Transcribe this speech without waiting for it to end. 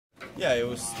Yeah, it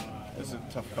was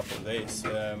a tough couple of days.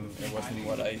 It wasn't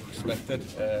what I expected.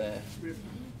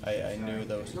 I knew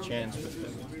there was a chance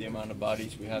with the amount of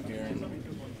bodies we have here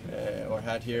or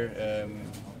had here,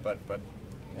 but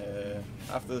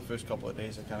after the first couple of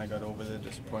days, I kind of got over the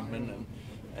disappointment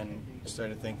and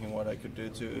started thinking what I could do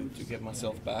to get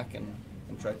myself back and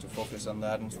try to focus on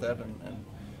that instead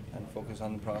and focus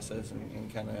on the process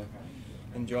and kind of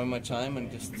enjoy my time and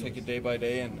just take it day by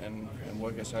day and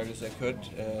work as hard as I could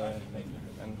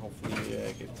and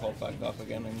hopefully get called back up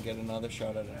again and get another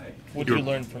shot at it. What did you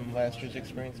learn from last year's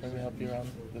experience maybe help you around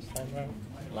this time around?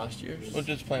 Last year's? Well,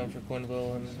 just playing for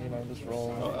Quenneville and this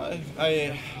role.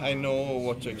 I know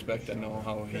what to expect. I know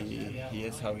how he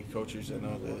is, how he coaches. I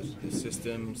know the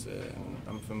systems.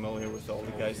 I'm familiar with all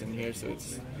the guys in here, so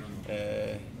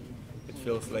it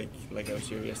feels like I was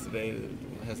here yesterday.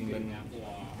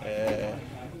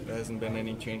 There hasn't been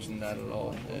any change in that at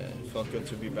all. It felt good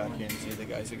to be back here and see the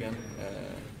guys again.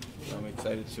 I'm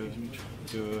excited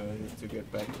to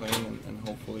get back playing and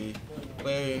hopefully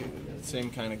play the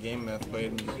same kind of game I've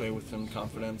played and play with some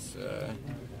confidence,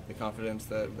 the confidence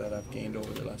that I've gained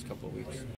over the last couple of weeks.